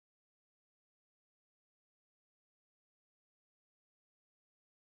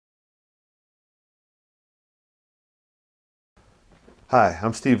Hi,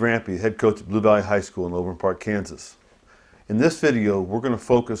 I'm Steve Rampy, head coach at Blue Valley High School in Overland Park, Kansas. In this video, we're going to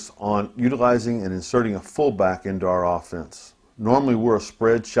focus on utilizing and inserting a fullback into our offense. Normally, we're a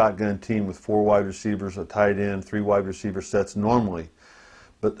spread shotgun team with 4 wide receivers, a tight end, 3 wide receiver sets normally.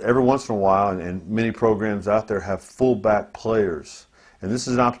 But every once in a while, and many programs out there have fullback players. And this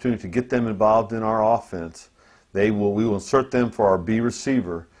is an opportunity to get them involved in our offense. We will insert them for our B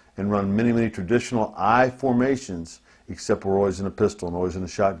receiver and run many traditional I formations, except we're always in a pistol and always in a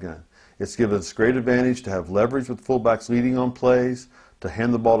shotgun. It's given us great advantage to have leverage with fullbacks leading on plays, to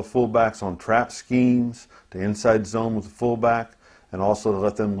hand the ball to fullbacks on trap schemes, to inside zone with the fullback, and also to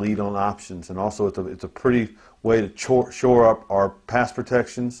let them lead on options. And also it's a pretty way to shore up our pass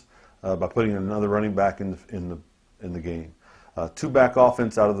protections by putting another running back in the game. Two-back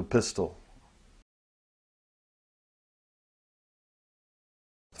offense out of the pistol.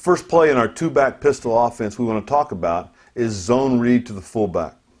 The first play in our two-back pistol offense we want to talk about is zone read to the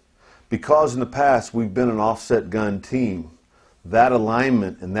fullback. Because in the past we've been an offset gun team, that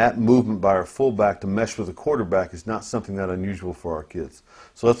alignment and that movement by our fullback to mesh with the quarterback is not something that unusual for our kids.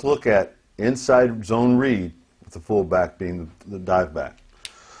 So let's look at inside zone read with the fullback being the dive back.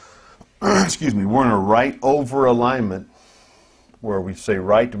 Excuse me, we're in a right over alignment where we say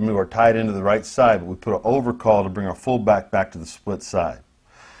right to move our tight end to the right side, but we put an over call to bring our fullback back to the split side.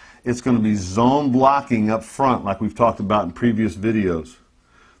 It's going to be zone blocking up front like we've talked about in previous videos.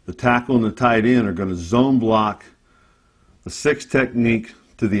 The tackle and the tight end are going to zone block the 6 technique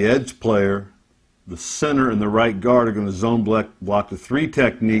to the edge player. The center and the right guard are going to zone block the 3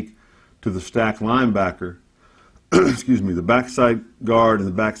 technique to the stack linebacker. Excuse me, the backside guard and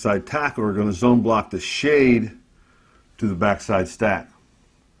the backside tackle are going to zone block the shade to the backside stack.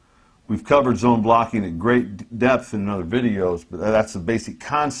 We've covered zone blocking at great depth in other videos, but that's the basic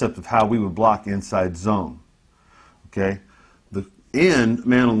concept of how we would block inside zone. Okay? The end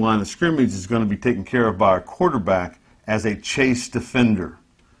man on the line of scrimmage is going to be taken care of by our quarterback as a chase defender.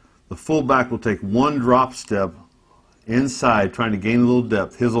 The fullback will take 1 drop step inside, trying to gain a little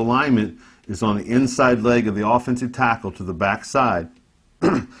depth. His alignment is on the inside leg of the offensive tackle to the backside.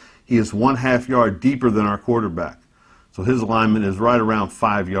 He is 1/2 yard deeper than our quarterback. So his alignment is right around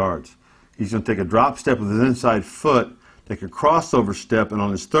 5 yards. He's going to take a drop step with his inside foot, take a crossover step, and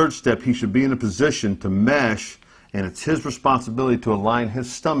on his 3rd step he should be in a position to mesh, and it's his responsibility to align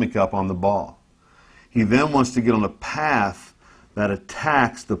his stomach up on the ball. He then wants to get on a path that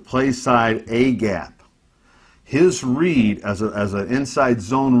attacks the play side A gap. His read as an inside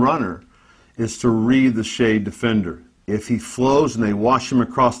zone runner is to read the shade defender. If he flows and they wash him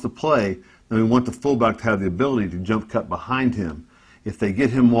across the play, then we want the fullback to have the ability to jump cut behind him. If they get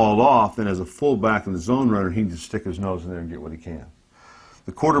him walled off, then as a fullback and the zone runner, he can just stick his nose in there and get what he can.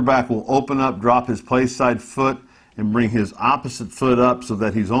 The quarterback will open up, drop his play side foot, and bring his opposite foot up so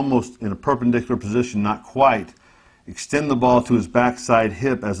that he's almost in a perpendicular position, not quite. Extend the ball to his backside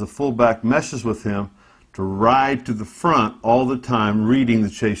hip as the fullback meshes with him to ride to the front all the time, reading the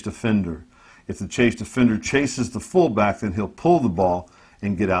chase defender. If the chase defender chases the fullback, then he'll pull the ball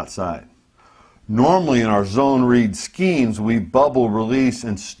and get outside. Normally in our zone read schemes, we bubble, release,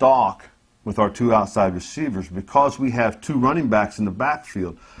 and stalk with our 2 outside receivers. Because we have 2 running backs in the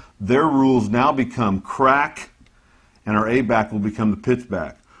backfield, their rules now become crack, and our A-back will become the pitch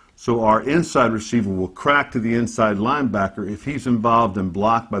back. So our inside receiver will crack to the inside linebacker. If he's involved in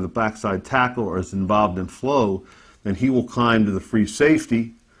block by the backside tackle or is involved in flow, then he will climb to the free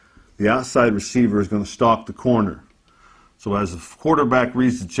safety. The outside receiver is going to stalk the corner. So as the quarterback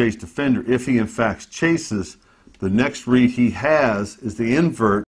reads the chase defender, if he in fact chases, the next read he has is the invert